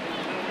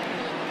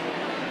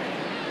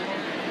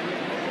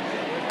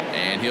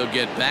 And he'll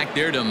get back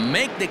there to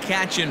make the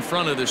catch in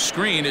front of the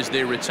screen as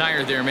they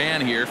retire their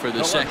man here for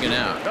the 2nd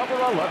out. Number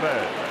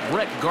 11.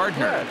 Brett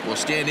Gardner will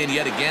stand in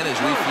yet again as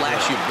we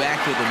flash you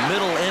back to the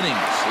middle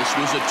innings. This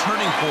was a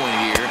turning point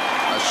here.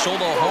 A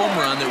solo home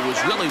run that was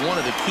really one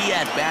of the key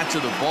at-bats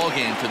of the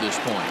ballgame to this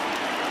point.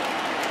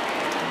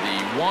 The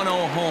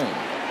 1-0 home.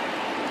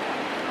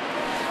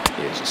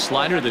 Is a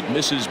slider that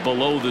misses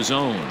below the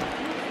zone.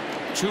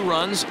 2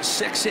 runs,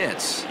 6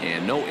 hits,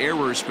 and no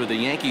errors for the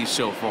Yankees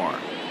so far.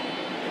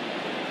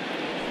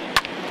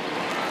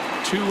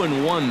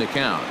 2-1 the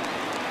count.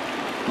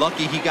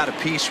 Lucky he got a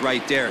piece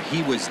right there.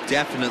 He was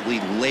definitely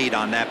late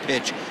on that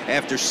pitch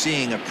after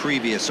seeing a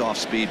previous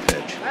off-speed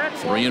pitch.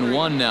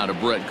 3-1 now to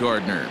Brett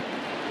Gardner.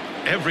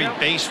 Every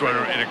base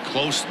runner in a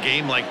close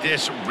game like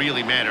this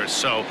really matters,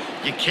 so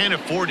you can't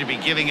afford to be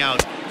giving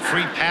out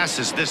free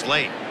passes this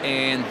late.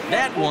 And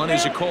that one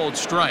is a cold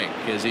strike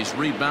as he's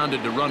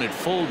rebounded to run it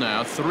full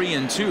now.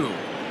 3-2.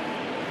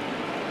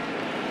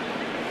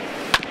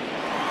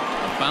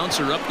 A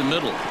bouncer up the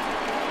middle.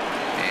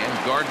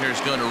 And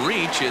Gardner's going to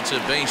reach. It's a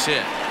base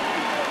hit.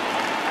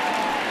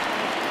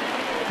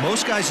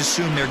 Most guys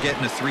assume they're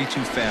getting a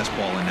 3-2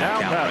 fastball in that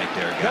count right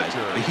there, guys.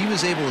 But he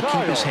was able to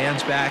keep his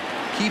hands back,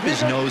 keep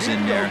his nose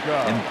in there,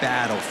 and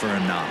battle for a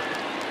knock.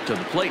 To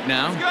the plate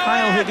now,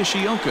 Kyle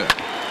Higashioka.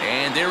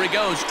 And there he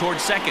goes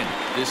towards second.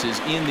 This is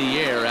in the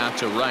air out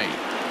to right.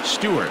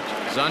 Stewart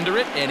is under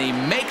it, and he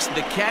makes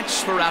the catch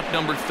for out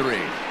number 3.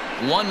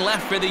 1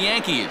 left for the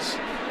Yankees.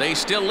 They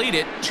still lead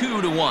it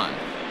 2-1.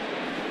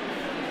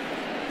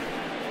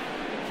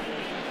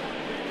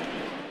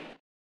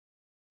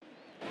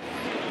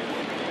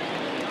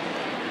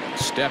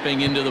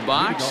 Stepping into the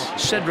box,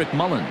 Cedric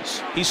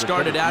Mullins. He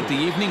started out the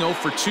evening 0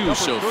 for 2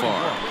 so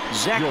far.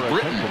 Zach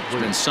Britton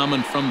has been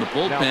summoned from the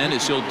bullpen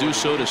as he'll do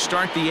so to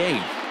start the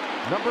 8th.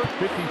 Number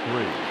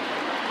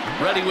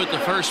 53. Ready with the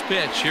first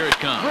pitch. Here it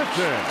comes.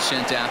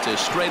 Sent out to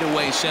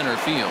straightaway center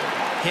field.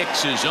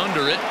 Hicks is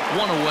under it.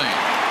 1 away.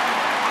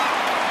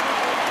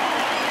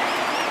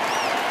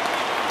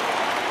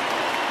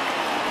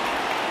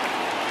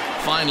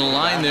 Final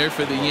line there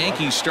for the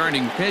Yankees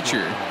starting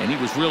pitcher, and he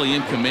was really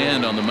in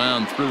command on the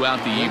mound throughout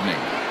the evening.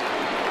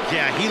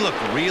 Yeah, he looked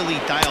really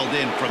dialed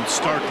in from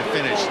start to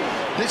finish.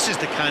 This is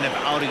the kind of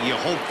outing you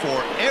hope for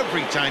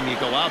every time you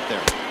go out there.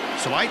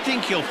 So I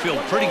think he'll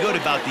feel pretty good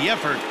about the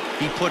effort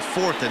he put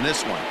forth in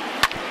this one.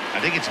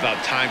 I think it's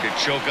about time to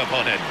choke up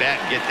on that bat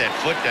and get that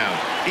foot down.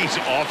 He's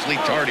awfully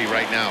tardy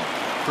right now.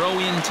 Throw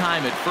in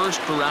time at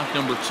first for out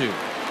number 2.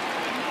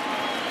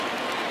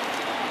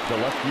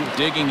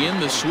 Digging in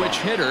the switch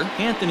hitter,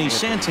 Anthony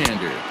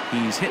Santander.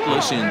 He's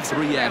hitless in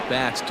 3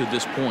 at-bats to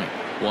this point.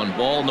 1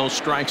 ball, no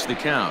strikes the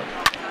count.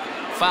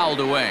 Fouled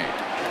away.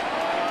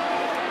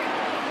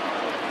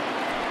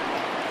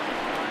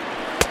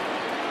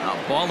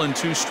 A ball and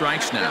 2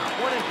 strikes now.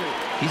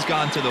 He's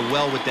gone to the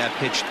well with that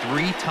pitch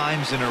 3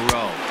 times in a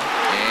row.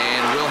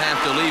 And we'll have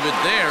to leave it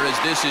there as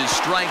this is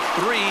strike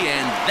 3,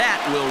 and that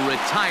will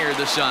retire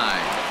the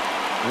side.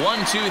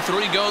 1, 2,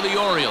 3 go the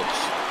Orioles.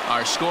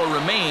 Our score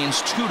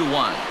remains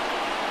 2-1.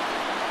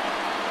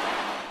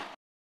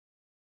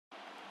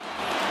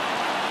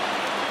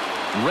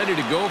 Ready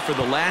to go for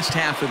the last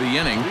half of the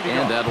inning,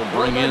 and that'll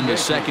bring in the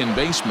second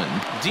baseman,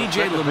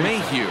 DJ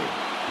LeMahieu.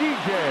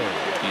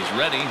 He's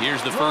ready.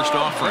 Here's the first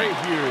offering.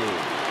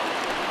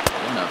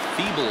 And a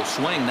feeble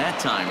swing that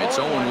time. It's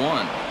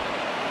 0-1.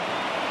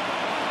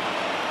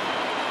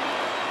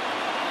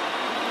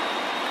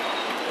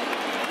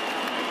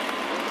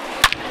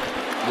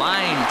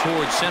 Line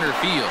towards center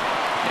field.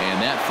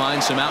 And that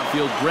finds some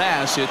outfield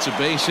grass. It's a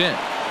base hit.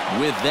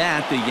 With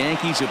that, the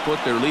Yankees have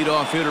put their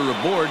leadoff hitter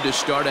aboard to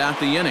start out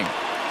the inning.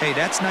 Hey,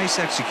 that's nice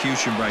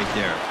execution right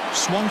there.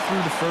 Swung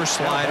through the first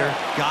slider,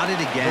 got it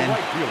again,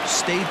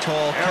 stayed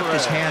tall, kept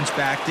his hands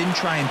back, didn't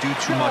try and do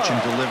too much, and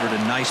delivered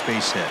a nice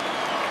base hit.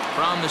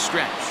 From the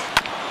stretch.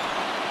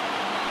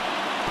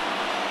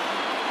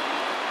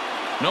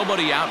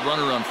 Nobody out,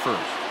 runner on first.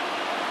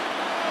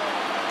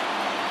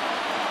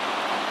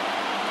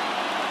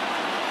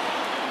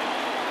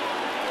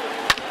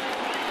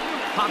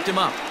 Popped him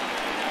up.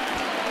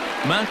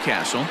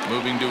 Mountcastle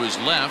moving to his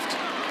left.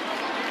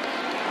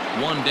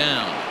 1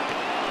 down.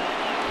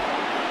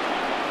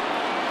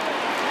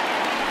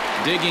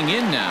 Digging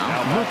in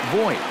now, Luke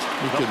Voigt,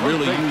 who could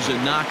really use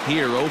a knock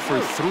here. 0 for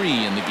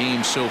 3 in the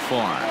game so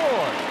far.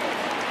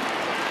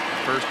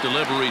 First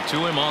delivery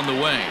to him on the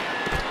way.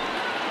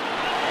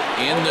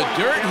 In the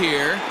dirt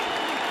here.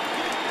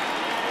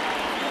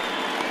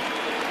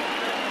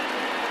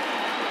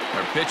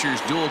 Our pitcher's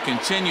duel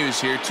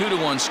continues here.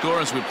 2-1 score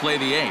as we play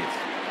the 8th.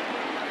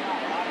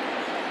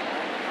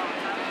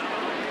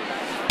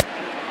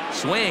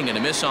 Swing and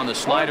a miss on the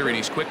slider, and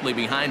he's quickly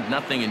behind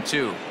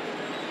 0-2.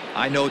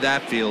 I know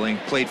that feeling.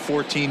 Played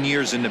 14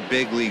 years in the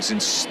big leagues and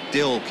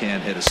still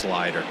can't hit a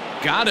slider.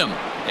 Got him.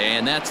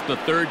 And that's the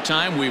 3rd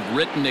time we've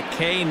written a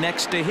K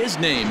next to his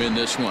name in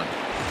this one.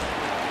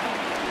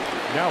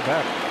 Now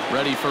back.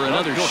 Ready for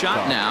another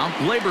shot now.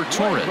 Gleyber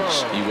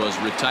Torres. He was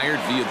retired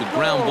via the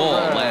ground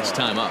ball last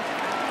time up.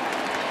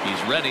 He's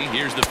ready.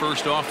 Here's the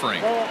first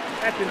offering.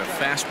 A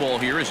fastball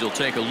here as he'll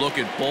take a look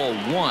at ball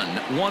 1.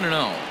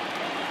 1-0.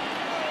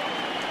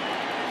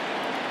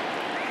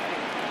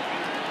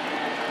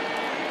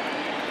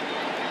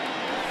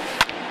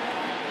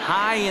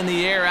 High in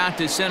the air out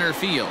to center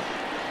field.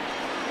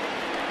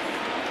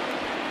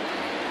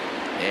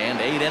 And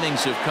 8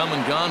 innings have come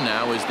and gone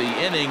now as the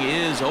inning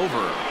is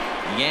over.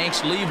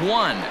 Yanks leave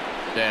 1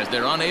 as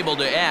they're unable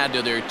to add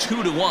to their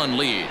 2-1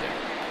 lead.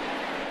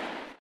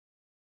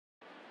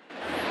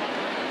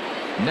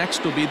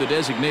 Next will be the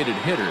designated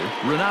hitter,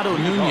 Renato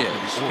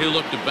Nunez. He'll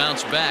look to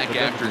bounce back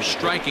after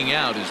striking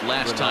out his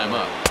last time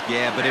up.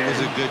 Yeah, but it was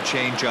a good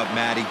changeup,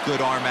 Matty.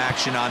 Good arm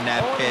action on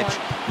that pitch.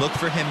 Look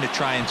for him to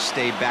try and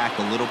stay back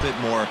a little bit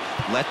more.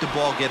 Let the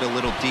ball get a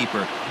little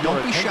deeper.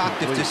 Don't be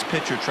shocked if this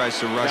pitcher tries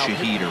to rush a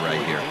heater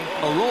right here.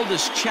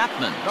 Aroldis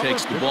Chapman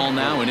takes the ball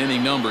now in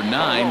inning number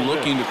 9,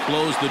 looking to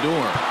close the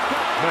door.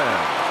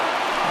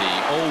 The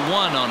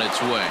 0-1 on its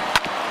way.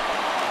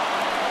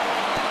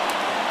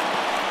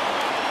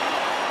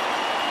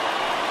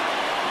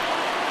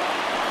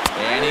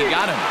 And he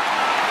got him.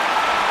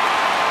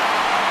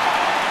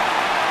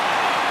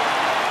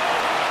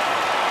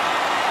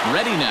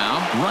 Ready now,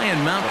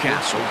 Ryan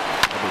Mountcastle.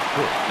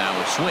 Now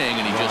a swing,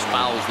 and he just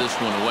fouls this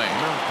one away.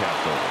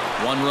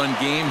 1-run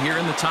game here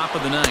in the top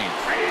of the 9th.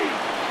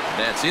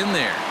 That's in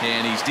there,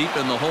 and he's deep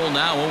in the hole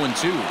now,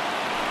 0-2.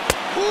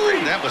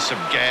 Ooh, that was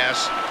some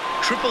gas.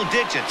 Triple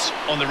digits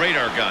on the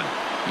radar gun.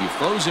 He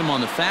froze him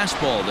on the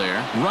fastball there.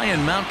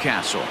 Ryan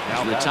Mountcastle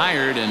is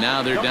retired, and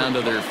now they're down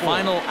to their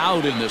final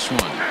out in this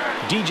one.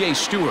 DJ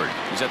Stewart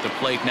is at the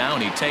plate now,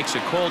 and he takes a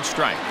cold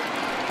strike.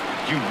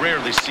 You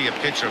rarely see a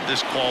pitcher of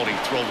this quality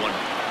throw one.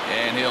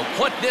 And he'll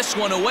put this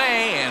one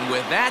away, and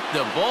with that,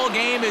 the ball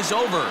game is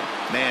over.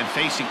 Man,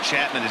 facing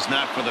Chapman is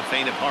not for the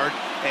faint of heart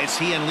as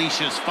he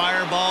unleashes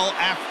fireball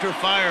after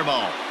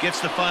fireball. Gets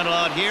the final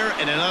out here,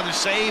 and another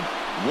save.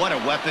 What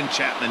a weapon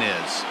Chapman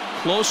is.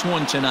 Close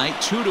one tonight,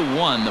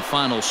 2-1 the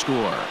final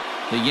score.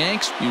 The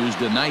Yanks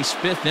used a nice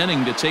 5th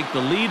inning to take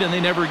the lead, and they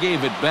never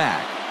gave it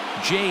back.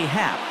 Jay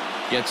Happ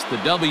gets the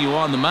W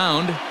on the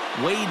mound.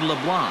 Wade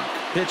LeBlanc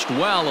pitched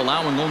well,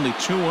 allowing only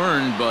 2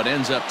 earned, but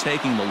ends up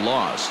taking the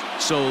loss.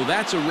 So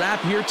that's a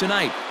wrap here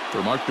tonight.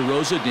 For Mark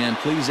DeRosa, Dan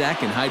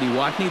Plesac, and Heidi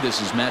Watney, this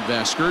is Matt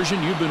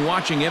Vasgersian. You've been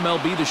watching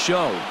MLB The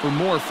Show. For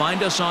more,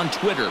 find us on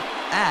Twitter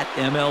at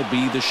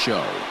MLB The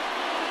Show.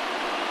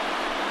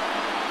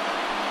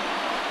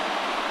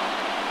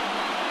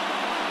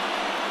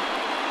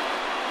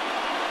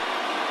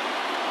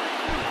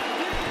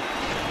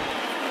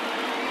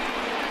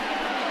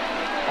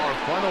 Our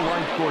final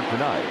line score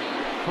tonight.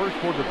 First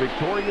for the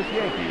victorious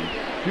Yankees,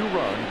 2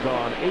 runs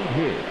on 8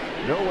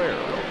 hits, no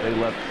errors. They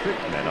left 6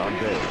 men on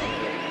base.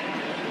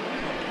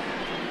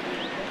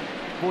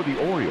 For the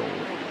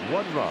Orioles,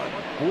 1 run,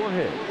 4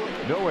 hits,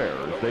 no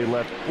errors. They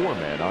left 4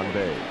 men on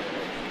base.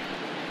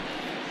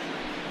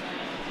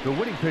 The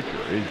winning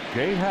pitcher is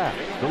Jay Happ.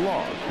 The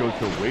loss goes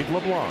to Wade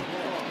LeBlanc.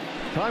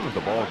 Time of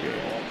the ball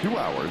game, 2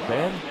 hours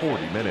and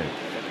 40 minutes.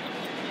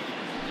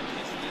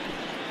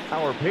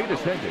 Our paid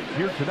attendance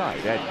here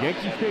tonight at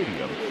Yankee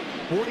Stadium,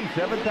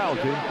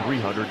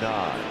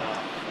 47,309.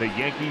 The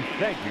Yankees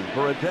thank you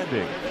for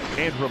attending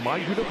and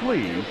remind you to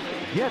please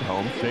get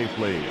home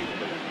safely.